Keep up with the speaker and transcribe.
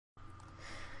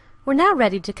We're now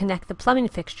ready to connect the plumbing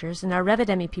fixtures in our Revit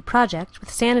MEP project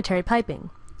with sanitary piping.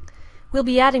 We'll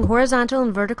be adding horizontal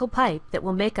and vertical pipe that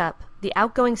will make up the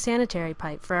outgoing sanitary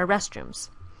pipe for our restrooms.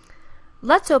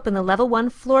 Let's open the Level 1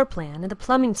 floor plan in the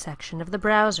plumbing section of the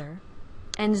browser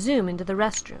and zoom into the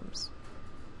restrooms.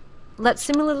 Let's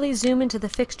similarly zoom into the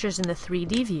fixtures in the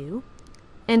 3D view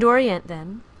and orient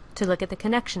them to look at the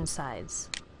connection sides.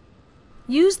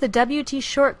 Use the WT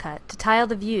shortcut to tile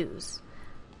the views.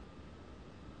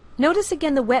 Notice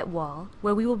again the wet wall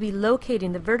where we will be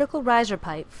locating the vertical riser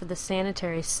pipe for the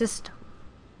sanitary system.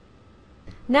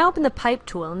 Now open the Pipe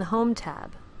tool in the Home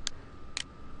tab.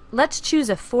 Let's choose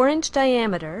a 4-inch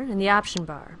diameter in the option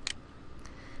bar.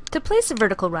 To place a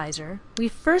vertical riser, we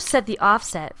first set the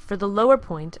offset for the lower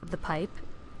point of the pipe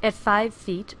at 5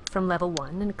 feet from level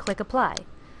 1 and click Apply.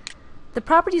 The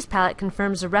Properties palette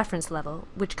confirms the reference level,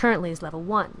 which currently is level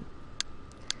 1.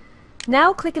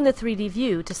 Now click in the 3D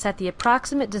view to set the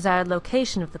approximate desired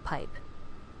location of the pipe.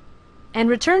 And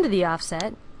return to the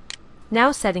offset,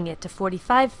 now setting it to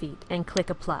 45 feet, and click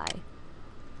Apply.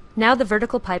 Now the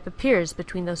vertical pipe appears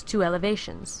between those two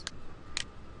elevations.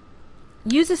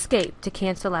 Use Escape to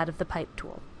cancel out of the Pipe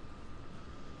tool.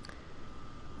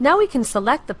 Now we can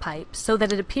select the pipe so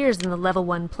that it appears in the Level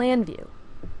 1 plan view.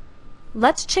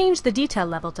 Let's change the detail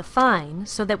level to Fine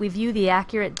so that we view the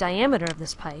accurate diameter of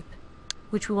this pipe,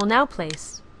 which we will now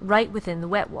place right within the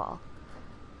wet wall.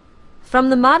 From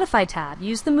the Modify tab,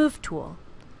 use the Move tool.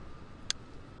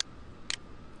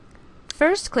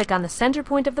 First click on the center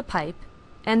point of the pipe,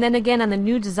 and then again on the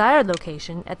new desired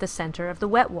location at the center of the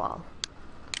wet wall.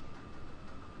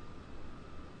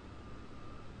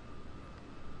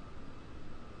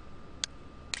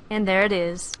 And there it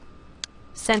is,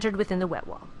 centered within the wet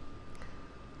wall.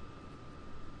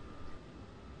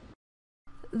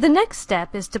 The next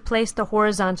step is to place the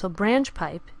horizontal branch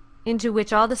pipe into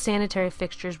which all the sanitary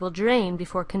fixtures will drain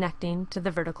before connecting to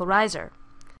the vertical riser.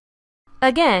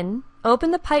 Again,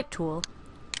 open the Pipe tool,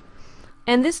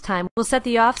 and this time we'll set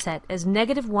the offset as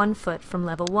 -1 foot from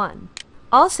level 1.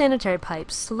 All sanitary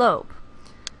pipes slope,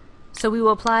 so we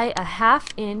will apply a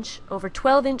 1/2 inch over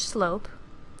 12-inch slope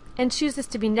and choose this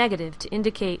to be negative to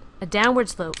indicate a downward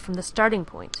slope from the starting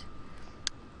point.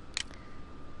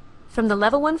 From the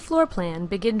Level 1 floor plan,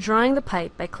 begin drawing the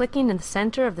pipe by clicking in the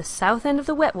center of the south end of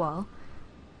the wet wall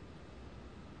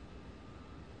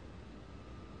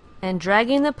and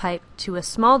dragging the pipe to a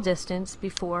small distance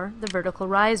before the vertical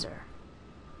riser.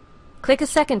 Click a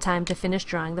second time to finish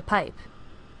drawing the pipe.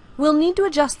 We'll need to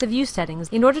adjust the view settings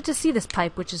in order to see this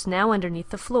pipe, which is now underneath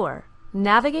the floor.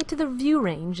 Navigate to the View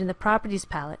range in the Properties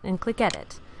palette and click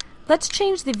Edit. Let's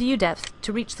change the view depth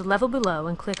to reach the level below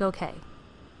and click OK.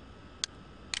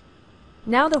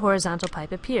 Now the horizontal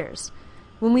pipe appears.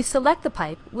 When we select the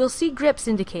pipe, we'll see grips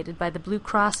indicated by the blue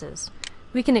crosses.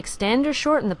 We can extend or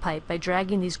shorten the pipe by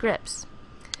dragging these grips.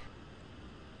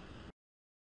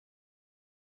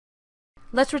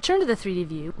 Let's return to the 3D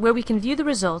view, where we can view the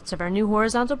results of our new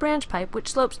horizontal branch pipe,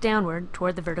 which slopes downward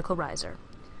toward the vertical riser.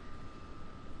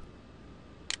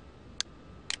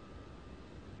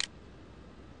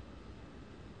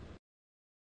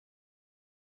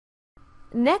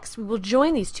 Next, we will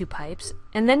join these two pipes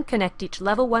and then connect each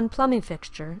Level 1 plumbing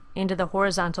fixture into the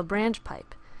horizontal branch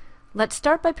pipe. Let's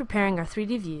start by preparing our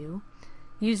 3D view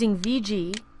using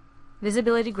VG,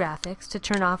 Visibility Graphics, to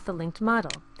turn off the linked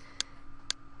model.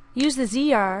 Use the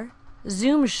ZR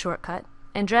Zoom shortcut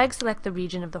and drag select the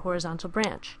region of the horizontal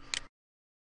branch.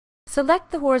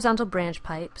 Select the horizontal branch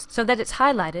pipe so that it's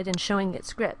highlighted and showing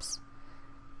its grips.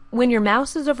 When your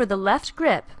mouse is over the left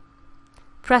grip,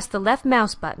 press the left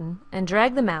mouse button and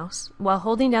drag the mouse while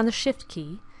holding down the Shift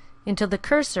key until the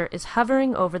cursor is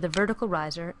hovering over the vertical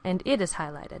riser and it is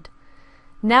highlighted.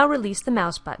 Now release the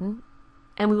mouse button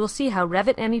and we will see how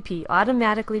Revit MEP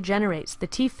automatically generates the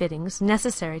T-fittings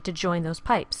necessary to join those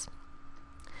pipes.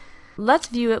 Let's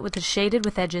view it with the Shaded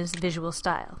with Edges visual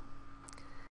style.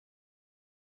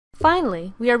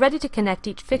 Finally, we are ready to connect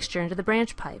each fixture into the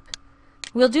branch pipe.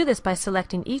 We'll do this by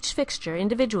selecting each fixture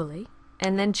individually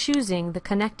and then choosing the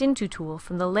Connect Into tool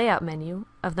from the Layout menu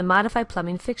of the Modify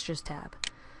Plumbing Fixtures tab.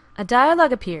 A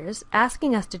dialog appears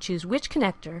asking us to choose which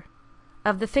connector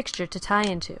of the fixture to tie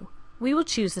into. We will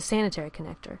choose the sanitary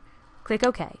connector. Click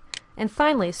OK, and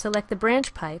finally select the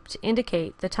branch pipe to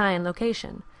indicate the tie-in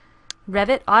location.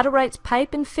 Revit auto-writes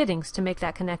pipe and fittings to make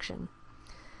that connection.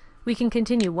 We can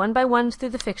continue one by one through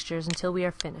the fixtures until we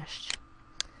are finished.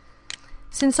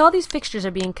 Since all these fixtures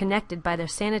are being connected by their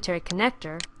sanitary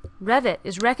connector, Revit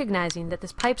is recognizing that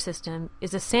this pipe system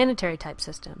is a sanitary type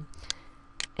system,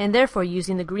 and therefore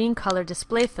using the green color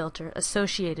display filter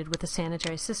associated with the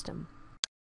sanitary system.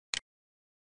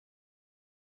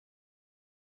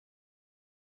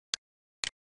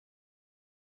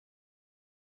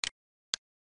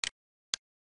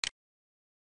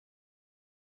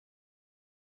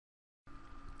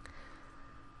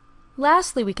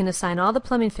 Lastly, we can assign all the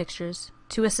plumbing fixtures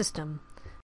to a system.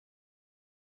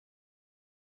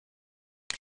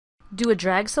 Do a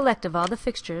drag select of all the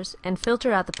fixtures and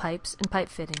filter out the pipes and pipe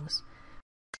fittings.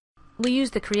 We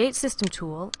use the Create System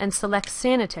tool and select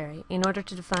Sanitary in order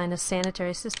to define a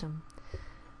sanitary system.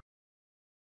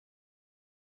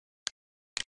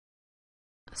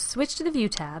 Switch to the View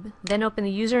tab, then open the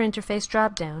User Interface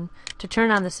drop-down to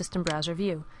turn on the System Browser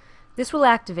view. This will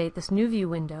activate this new view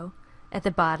window at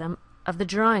the bottom of the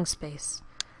drawing space.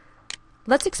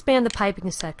 Let's expand the piping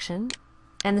section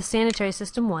and the Sanitary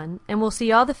System 1, and we'll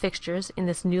see all the fixtures in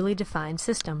this newly defined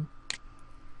system.